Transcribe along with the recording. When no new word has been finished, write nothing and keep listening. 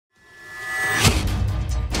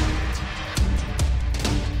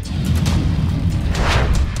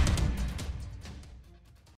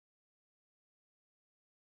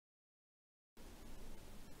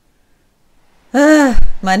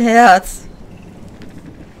Mein Herz.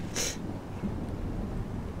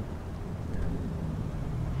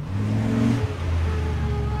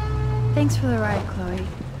 Thanks for the ride, Chloe.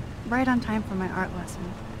 Right on time for my art lesson.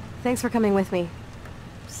 Thanks for coming with me.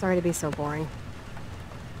 Sorry to be so boring.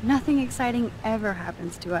 Nothing exciting ever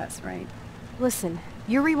happens to us, right? Listen,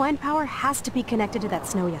 your rewind power has to be connected to that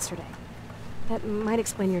snow yesterday. That might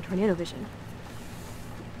explain your tornado vision.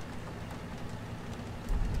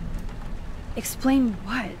 Explain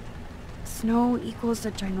what? Snow equals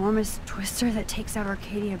a ginormous twister that takes out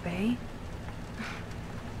Arcadia Bay?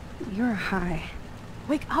 You're high.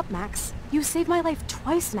 Wake up, Max. You saved my life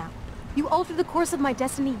twice now. You altered the course of my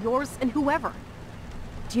destiny, yours, and whoever.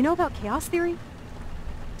 Do you know about chaos theory?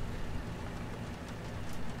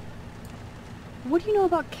 What do you know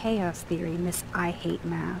about chaos theory, Miss I Hate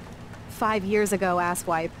Math? 5 years ago,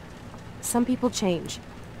 asswipe. Some people change.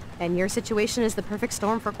 And your situation is the perfect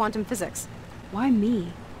storm for quantum physics. Why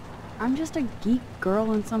me? I'm just a geek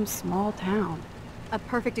girl in some small town. A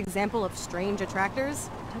perfect example of strange attractors?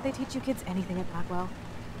 Don't they teach you kids anything at Blackwell?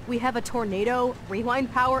 We have a tornado,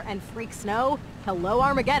 rewind power, and freak snow. Hello,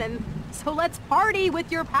 Armageddon. So let's party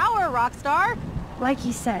with your power, Rockstar! Like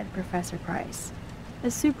he said, Professor Price, a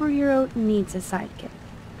superhero needs a sidekick.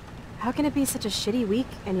 How can it be such a shitty week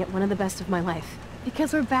and yet one of the best of my life?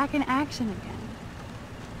 Because we're back in action again.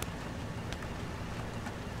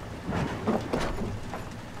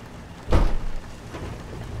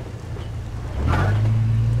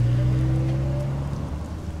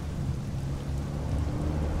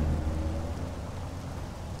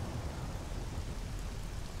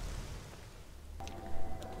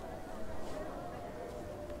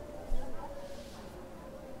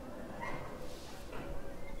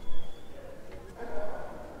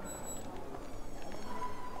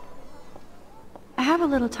 I have a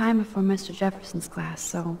little time before Mr. Jefferson's class,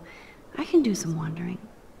 so I can do some wandering.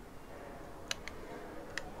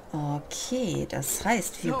 Okay, das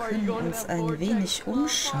heißt, wir können uns ein wenig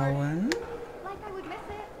umschauen.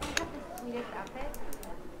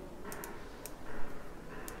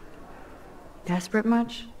 Desperate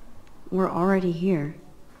much? We're already here.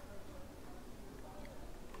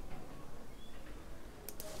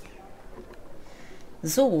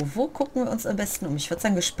 So, wo gucken wir uns am besten um? Ich würde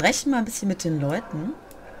sagen, wir sprechen mal ein bisschen mit den Leuten.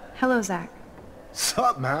 Hello, Zach.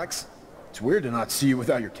 Sup, Max? It's weird to not see you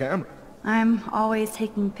without your camera. I'm always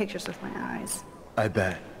taking pictures with my eyes. I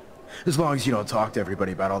bet. As long as you don't talk to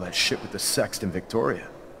everybody about all that shit with the sext in Victoria.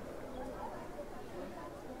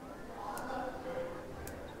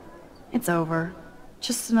 It's over.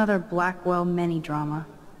 Just another Blackwell mini-drama.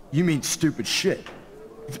 You mean stupid shit.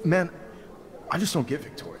 Man, I just don't get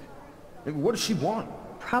Victoria. What does she want?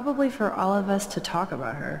 Probably for all of us to talk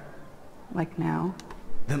about her. Like now.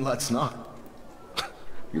 Then let's not.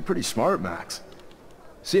 You're pretty smart, Max.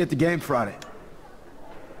 See you at the game Friday.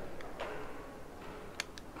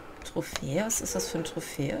 Trophäe? Was ist das für ein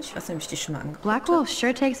Trophäe? Ich weiß nämlich, die schon mal angeguckt. Blackwell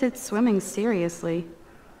sure takes its swimming seriously.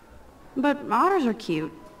 But otters are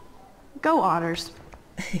cute. Go otters.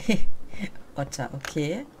 Otter,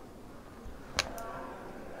 okay.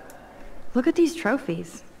 Look at these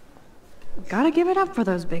trophies. Gotta give it up for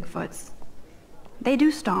those Bigfoots. They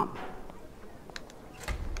do stomp.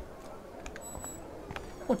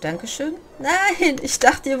 Oh, danke schön. Nein, ich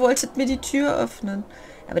dachte, ihr wolltet mir die Tür öffnen.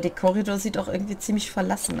 Aber der Korridor sieht auch irgendwie ziemlich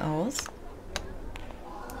verlassen aus.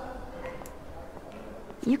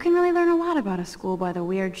 You can really learn a lot about a school by the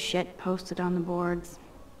weird shit posted on the boards.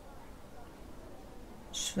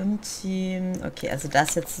 Schwimmteam. Okay, also da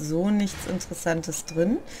ist jetzt so nichts Interessantes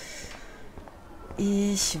drin.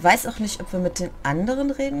 Ich weiß auch nicht, ob wir mit den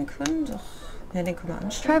anderen reden können. Doch, ja, den können wir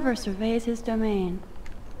anschauen. Trevor surveys his domain.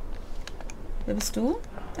 Wer bist du?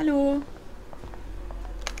 Hallo.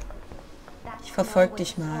 Ich verfolge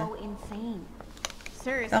dich mal.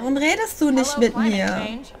 Warum redest du nicht mit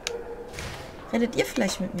mir? Redet ihr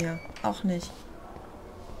vielleicht mit mir? Auch nicht.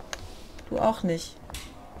 Du auch nicht.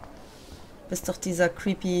 Bist doch dieser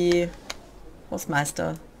creepy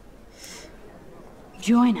Hausmeister.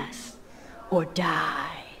 Join us or die.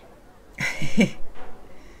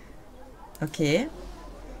 Okay.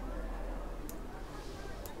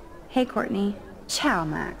 Hey, Courtney. Ciao,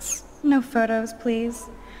 Max. No photos, please.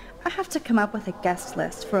 I have to come up with a guest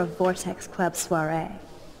list for a Vortex Club soiree.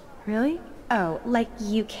 Really? Oh, like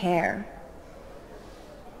you care.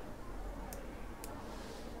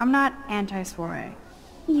 I'm not anti-soiree.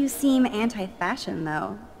 You seem anti-fashion,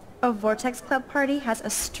 though. A Vortex Club party has a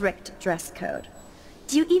strict dress code.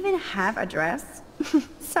 Do you even have a dress?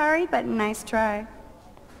 Sorry, but nice try.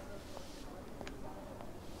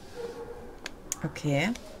 Okay.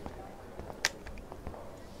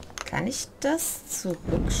 Kann ich das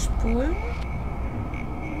zurückspulen?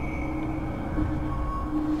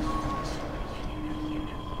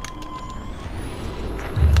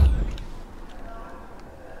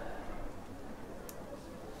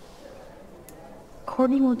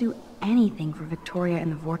 Courtney will do anything for Victoria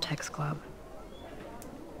and the Vortex Club.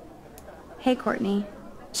 Hey, Courtney.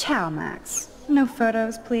 Ciao, Max. No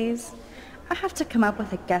photos, please. I have to come up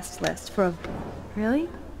with a guest list for a... Really?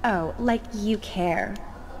 Oh, like you care.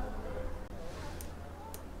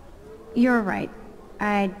 You're right.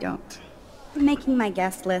 I don't. Making my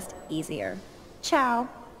guest list easier. Ciao.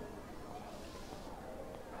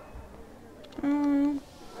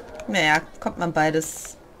 Naja, kommt man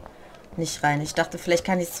beides nicht rein. Ich dachte, vielleicht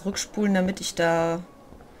kann ich es zurückspulen, damit ich da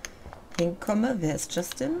hinkomme. Wer ist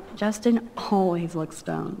Justin? Justin always looks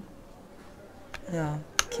stoned. Ja,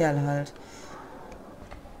 Kerl halt.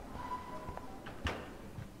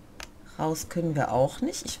 Raus können wir auch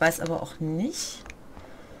nicht. Ich weiß aber auch nicht,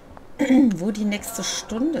 wo die nächste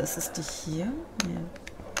Stunde ist. Ist die hier? Nee.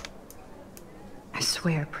 I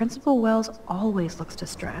swear, Principal Wells always looks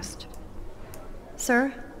distressed.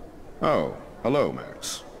 Sir? Oh, hello,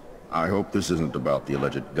 Max. I hope this isn't about the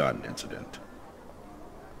alleged gun incident.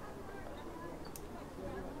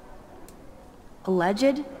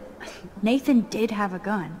 Alleged? Nathan did have a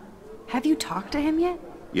gun. Have you talked to him yet?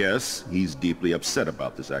 Yes, he's deeply upset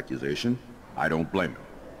about this accusation. I don't blame him.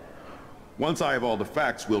 Once I have all the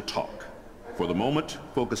facts, we'll talk. For the moment,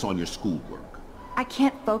 focus on your schoolwork. I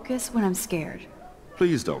can't focus when I'm scared.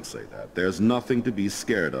 Please don't say that. There's nothing to be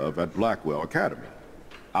scared of at Blackwell Academy.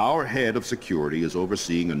 Our head of security is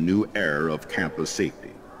overseeing a new era of campus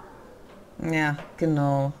safety. Ja,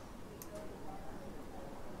 genau.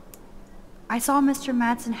 I saw Mr.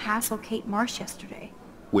 Madsen hassle Kate Marsh yesterday.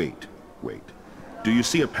 Wait. Do you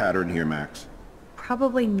see a pattern here, Max?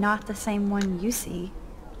 Probably not the same one you see.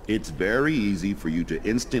 It's very easy for you to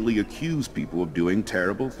instantly accuse people of doing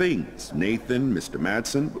terrible things. Nathan, Mr.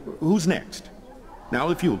 Madsen, who's next? Now,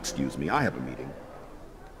 if you'll excuse me, I have a meeting.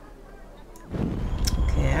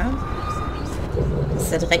 Okay. Dass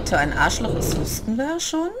der Direktor ein Arschloch ist, wussten wir ja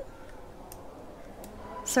schon.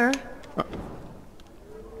 Sir?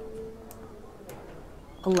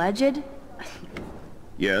 Alleged?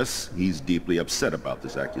 Yes, he's deeply upset about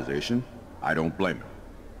this accusation. I don't blame him.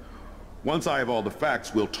 Once I have all the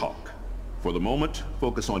facts, we'll talk. For the moment,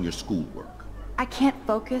 focus on your schoolwork. I can't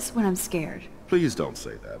focus when I'm scared. Please don't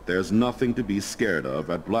say that. There's nothing to be scared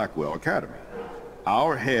of at Blackwell Academy.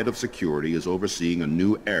 Our head of security is overseeing a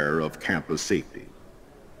new era of campus safety.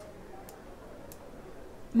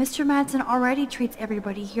 Mr. Madsen already treats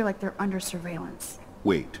everybody here like they're under surveillance.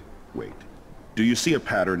 Wait. Do you see a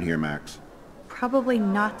pattern here, Max? Probably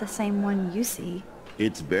not the same one you see.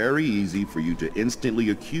 It's very easy for you to instantly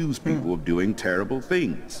accuse people of doing terrible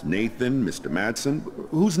things. Nathan, Mr. Madsen,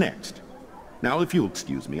 who's next? Now, if you'll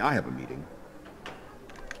excuse me, I have a meeting.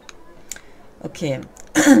 Okay,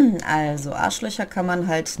 also Arschlöcher kann man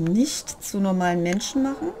halt nicht zu normalen Menschen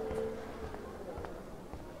machen.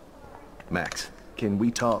 Max, can we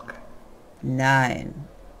talk? Nein.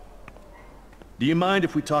 Do you mind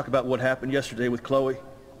if we talk about what happened yesterday with Chloe?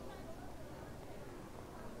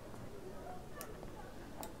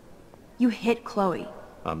 You hit Chloe.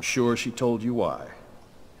 I'm sure she told you why.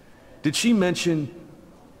 Did she mention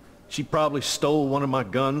she probably stole one of my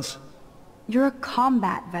guns? You're a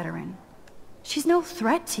combat veteran. She's no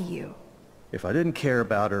threat to you. If I didn't care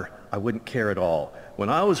about her, I wouldn't care at all. When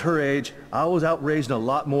I was her age, I was out raising a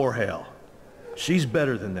lot more hell. She's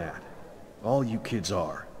better than that. All you kids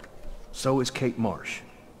are. So is Kate Marsh.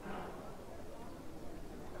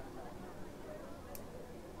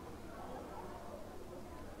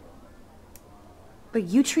 But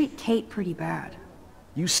you treat Kate pretty bad.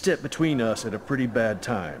 You stepped between us at a pretty bad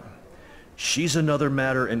time. She's another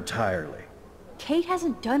matter entirely. Kate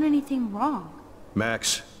hasn't done anything wrong.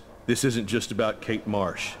 Max, this isn't just about Kate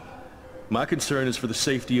Marsh. My concern is for the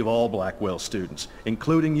safety of all Blackwell students,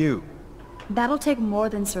 including you. That'll take more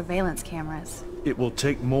than surveillance cameras. It will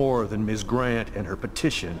take more than Ms. Grant and her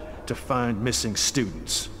petition to find missing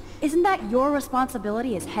students. Isn't that your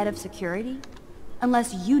responsibility as head of security?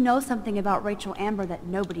 Unless you know something about Rachel Amber that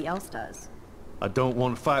nobody else does. I don't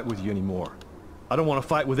want to fight with you anymore. I don't want to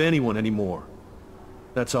fight with anyone anymore.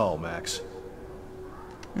 That's all, Max.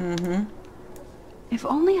 Mm-hmm. If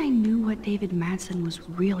only I knew what David Madsen was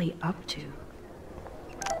really up to.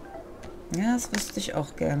 Ja, das wüsste ich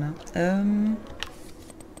auch gerne.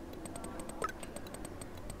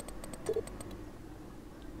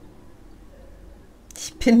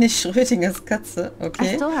 Ich bin nicht Schrödingers Katze,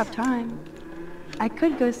 okay? I still have time. I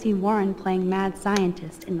could go see Warren playing mad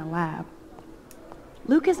scientist in the lab.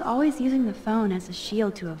 Luke is always using the phone as a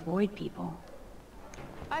shield to avoid people.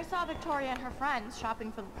 I saw Victoria and her friends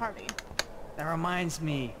shopping for the party. That reminds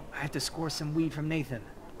me, I have to score some weed from Nathan.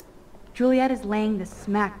 Juliet is laying the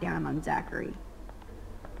smackdown on Zachary.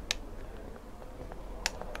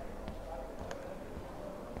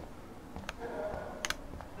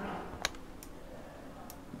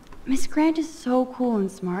 Miss Grant is so cool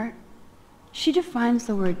and smart. She defines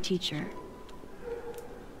the word teacher.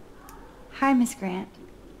 Hi, Miss Grant.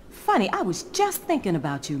 Funny, I was just thinking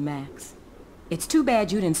about you, Max. It's too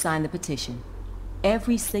bad you didn't sign the petition.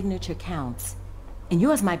 Every signature counts, and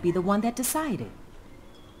yours might be the one that decided.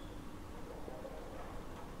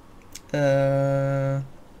 Worum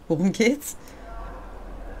geht's?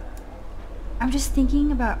 I'm just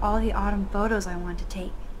thinking about all the autumn photos I want to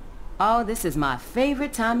take. Oh, this is my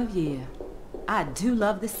favorite time of year. I do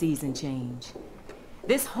love the season change.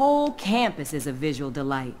 This whole campus is a visual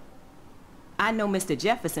delight. I know Mr.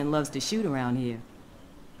 Jefferson loves to shoot around here.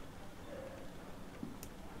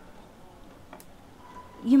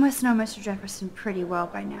 You must know Mr. Jefferson pretty well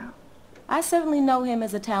by now. I certainly know him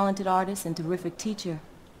as a talented artist and terrific teacher.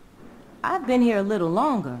 I've been here a little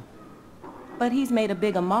longer, but he's made a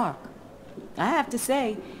bigger mark. I have to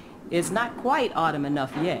say, it's not quite autumn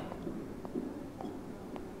enough yet.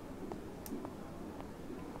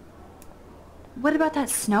 What about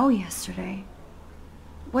that snow yesterday?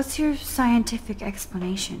 What's your scientific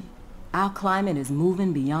explanation? Our climate is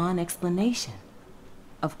moving beyond explanation.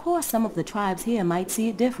 Of course, some of the tribes here might see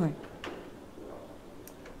it different.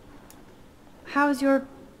 How's your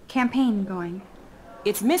campaign going?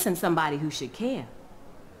 It's missing somebody who should care.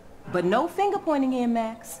 But no finger pointing here,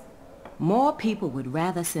 Max. More people would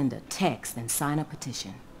rather send a text than sign a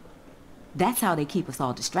petition. That's how they keep us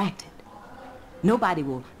all distracted. Nobody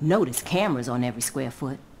will notice cameras on every square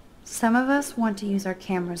foot. Some of us want to use our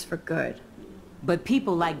cameras for good. But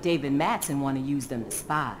people like David Mattson want to use them to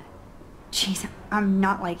spy. Jeez, I'm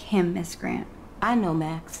not like him, Miss Grant. I know,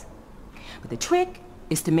 Max. But the trick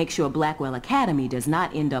is to make sure Blackwell Academy does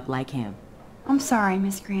not end up like him. I'm sorry,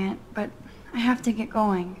 Miss Grant, but I have to get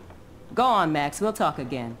going. Go on, Max. We'll talk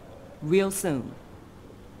again. Real soon.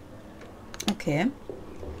 Okay.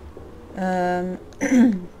 Das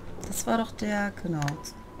war doch der, genau.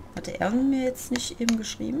 Hatte er mir jetzt nicht eben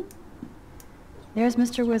geschrieben? There's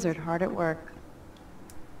Mr. Wizard hard at work.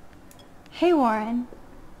 Hey, Warren.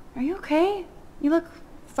 Are you okay? You look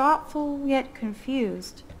thoughtful yet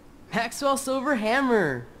confused. Maxwell Silver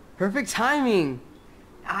Hammer! Perfect timing!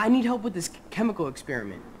 I need help with this chemical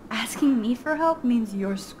experiment. Asking me for help means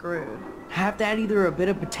you're screwed. I have to add either a bit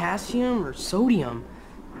of potassium or sodium.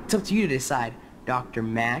 It's up to you to decide, Dr.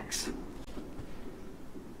 Max.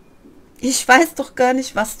 Ich weiß doch gar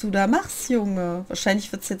nicht, was du da machst, Junge.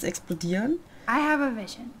 Wahrscheinlich wird's jetzt explodieren. I have a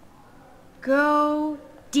vision.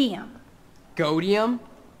 Go-dium. Godium?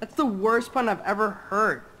 That's the worst pun I've ever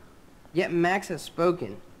heard. Yet Max has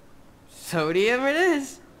spoken. Sodium it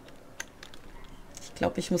is. Ich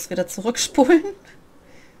glaube, ich muss wieder zurückspulen.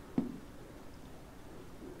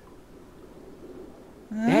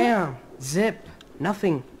 Damn. Zip.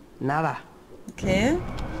 Nothing. Nada. Okay.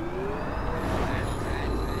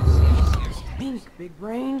 Think, big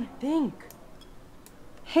brain. Think.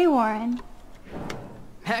 Hey, Warren.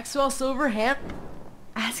 Maxwell Silver Hammer.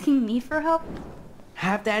 Asking me for help?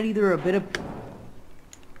 Have to add either a bit of...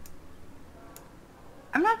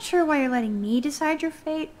 I'm not sure why you're letting me decide your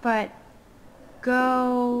fate, but...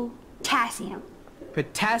 Go-tassium.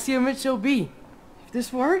 Potassium it shall be. If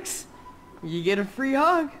this works, you get a free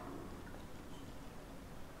hug.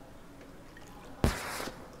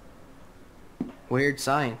 Weird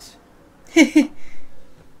science.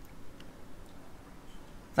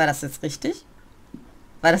 War das jetzt richtig?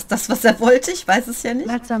 War das das, was er wollte? Ich weiß es ja nicht.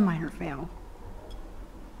 That's a minor fail.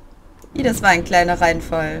 Das war ein kleiner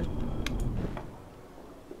Reinfall.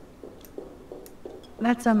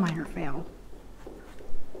 That's a minor fail.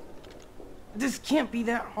 This can't be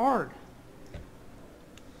that hard.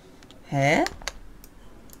 Hä?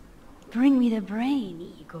 Bring me the brain,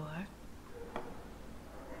 Igor.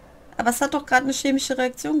 Aber es hat doch gerade eine chemische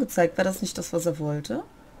Reaktion gezeigt. War das nicht das, was er wollte?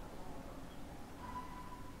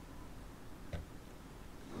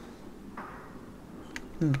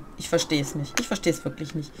 Ich verstehe es nicht. Ich verstehe es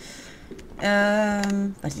wirklich nicht.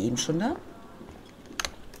 War die eben schon da?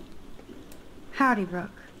 Howdy, Brooke.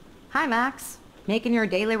 Hi, Max. Making your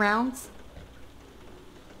daily rounds?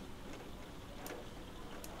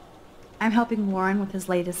 I'm helping Warren with his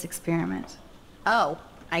latest experiment. Oh,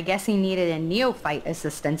 I guess he needed a neophyte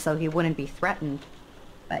assistant so he wouldn't be threatened.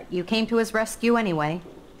 But you came to his rescue anyway.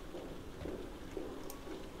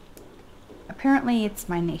 Apparently it's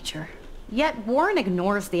my nature. Yet Warren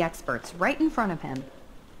ignores the experts right in front of him.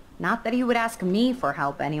 Not that he would ask me for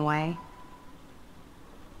help anyway.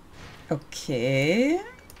 Okay.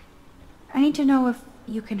 I need to know if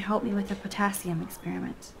you can help me with the potassium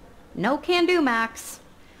experiment. No can do, Max.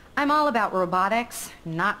 I'm all about robotics,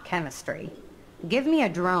 not chemistry. Give me a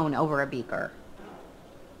drone over a beaker.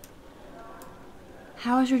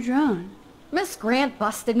 How's your drone? Miss Grant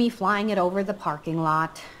busted me flying it over the parking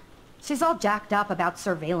lot. She's all jacked up about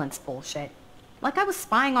surveillance bullshit. Like I was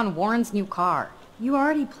spying on Warren's new car. You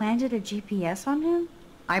already planted a GPS on him?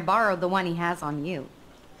 I borrowed the one he has on you.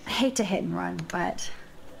 I hate to hit and run, but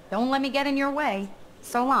don't let me get in your way.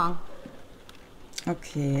 So long.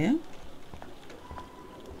 Okay.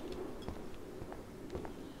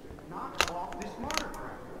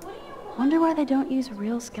 Wonder why they don't use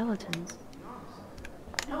real skeletons.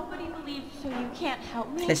 Nobody believes so you can't help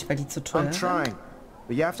me. Vielleicht weil die zu teuer I'm trying,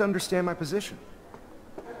 but you have to understand my position.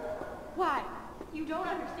 Why? You don't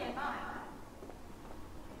understand mine.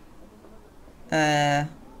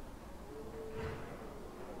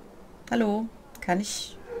 Hallo, kann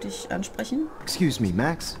ich dich ansprechen? Excuse me,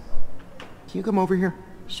 Max. Can you come over here?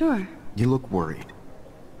 Sure. You look worried.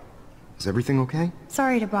 Is everything okay?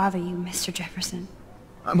 Sorry to bother you, Mr. Jefferson.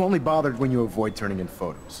 I'm only bothered when you avoid turning in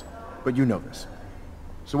photos. But you know this.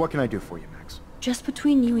 So what can I do for you, Max? Just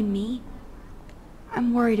between you and me,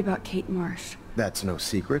 I'm worried about Kate Marsh. That's no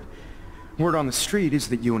secret. Word on the street is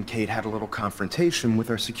that you and Kate had a little confrontation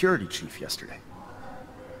with our security chief yesterday.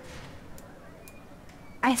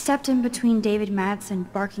 I stepped in between David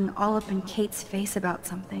Madsen barking all up in Kate's face about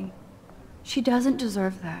something. She doesn't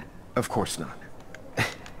deserve that. Of course not.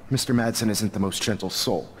 Mr. Madsen isn't the most gentle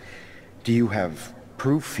soul. Do you have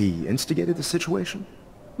proof he instigated the situation?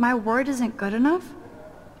 My word isn't good enough?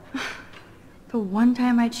 The one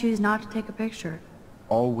time I choose not to take a picture.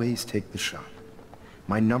 Always take the shot.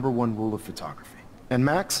 My #1 rule of photography. And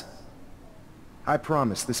Max? I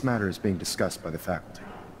promise this matter is being discussed by the faculty.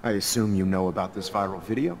 I assume you know about this viral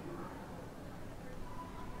video?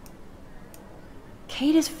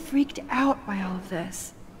 Kate is freaked out by all of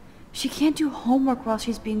this. She can't do homework while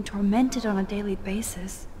she's being tormented on a daily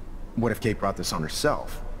basis. What if Kate brought this on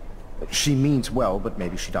herself? She means well, but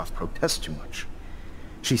maybe she doth protest too much.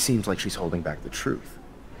 She seems like she's holding back the truth.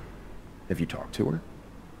 Have you talked to her?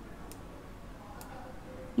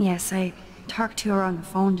 Yes, I talked to her on the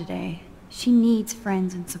phone today. She needs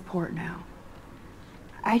friends and support now.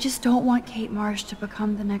 I just don't want Kate Marsh to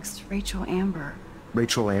become the next Rachel Amber.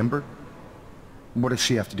 Rachel Amber? What does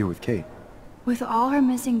she have to do with Kate? With all her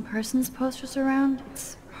missing persons posters around,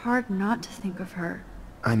 it's hard not to think of her.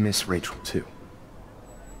 I miss Rachel too.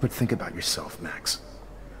 But think about yourself, Max.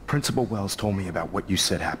 Principal Wells told me about what you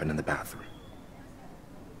said happened in the bathroom.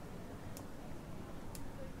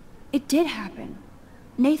 It did happen.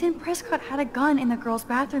 Nathan Prescott had a gun in the girls'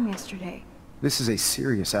 bathroom yesterday. This is a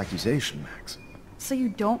serious accusation, Max. So you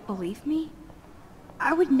don't believe me?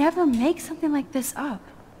 I would never make something like this up.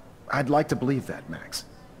 I'd like to believe that, Max.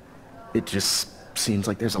 It just seems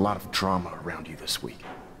like there's a lot of drama around you this week.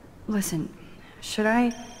 Listen, should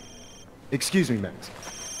I... Excuse me, Max.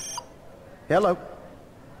 Hello?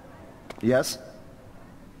 Yes?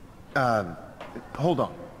 Hold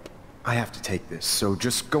on. I have to take this, so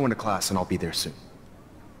just go into class and I'll be there soon.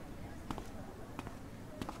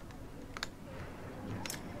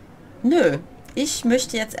 Nö. Ich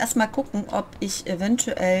möchte jetzt erstmal gucken, ob ich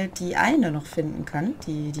eventuell die eine noch finden kann,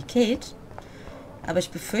 die Kate. Aber ich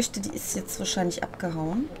befürchte, die ist jetzt wahrscheinlich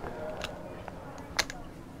abgehauen.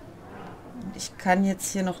 Und ich kann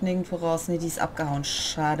jetzt hier noch nirgendwo raus. Ne, die ist abgehauen.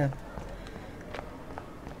 Schade.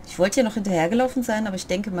 Ich wollte hier noch hinterhergelaufen sein, aber ich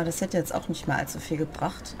denke mal, das hätte jetzt auch nicht mal allzu viel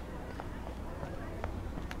gebracht.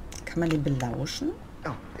 Kann man den belauschen?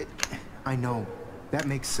 Oh, I know. That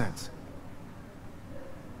makes sense.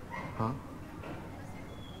 Huh?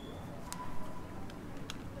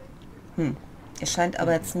 Er scheint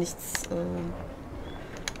aber jetzt nichts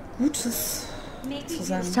Gutes zu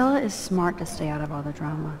sagen. Stella is smart to stay out of all the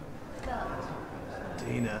drama.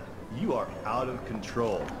 Dana, you are out of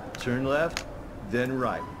control. Turn left, then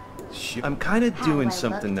right. I'm kind of doing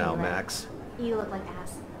something now, Max. You look like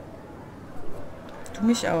ass. Du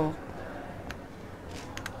mich auch.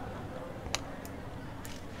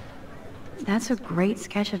 That's a great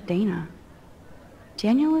sketch of Dana.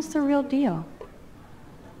 Daniel is the real deal.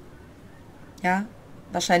 Ja,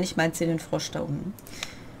 wahrscheinlich meint sie den Frosch da unten.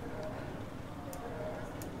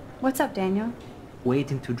 What's up, Daniel?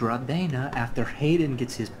 Waiting to draw Dana after Hayden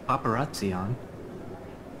gets his paparazzi on.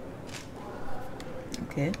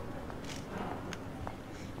 Okay.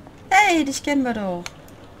 Hey, dich kennen wir doch.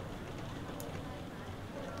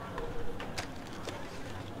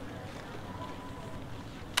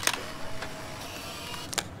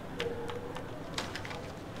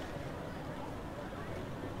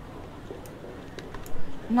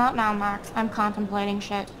 Not now, Max. I'm contemplating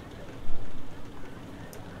shit.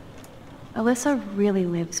 Alyssa really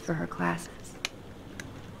lives for her classes.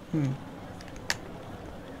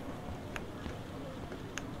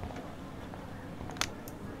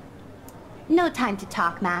 No time to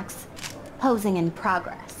talk, Max. Posing in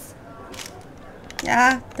progress.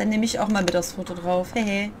 Ja, dann nehme ich auch mal mit aufs Foto drauf. Hey,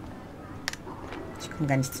 hey. Ich komme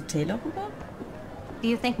gar nicht zu Taylor rüber. Do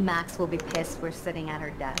you think Max will be pissed we're sitting at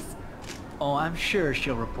her desk? Oh, I'm sure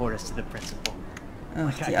she'll report us to the principal.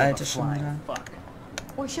 Ach, die alte schon wieder. Fuck.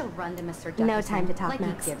 Or she'll run to Mr. No Jefferson, time to talk, like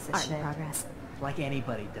Max. he gives a Art shit. in progress. Like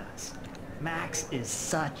anybody does. Max is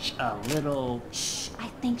such a little... Shh, I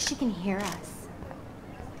think she can hear us.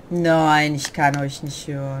 Nein, ich kann euch nicht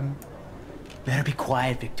hören. Better be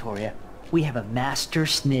quiet, Victoria. We have a master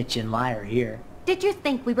snitch and liar here. Did you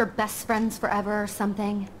think we were best friends forever or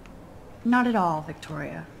something? Not at all,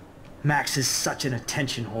 Victoria. Max is such an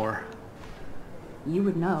attention whore. You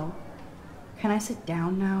would know. Can I sit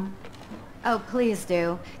down now? Oh, please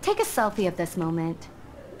do. Take a selfie of this moment.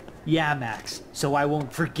 Yeah, Max, so I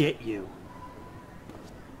won't forget you.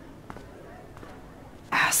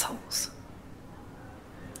 Assholes.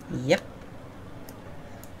 Yep.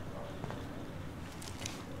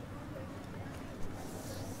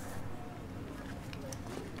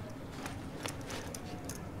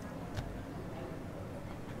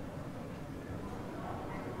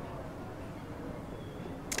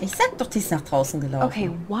 Ich sag doch, die ist nach draußen gelaufen. Okay,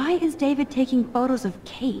 why is David taking photos of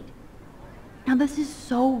Kate? Now this is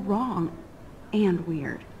so wrong and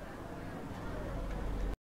weird.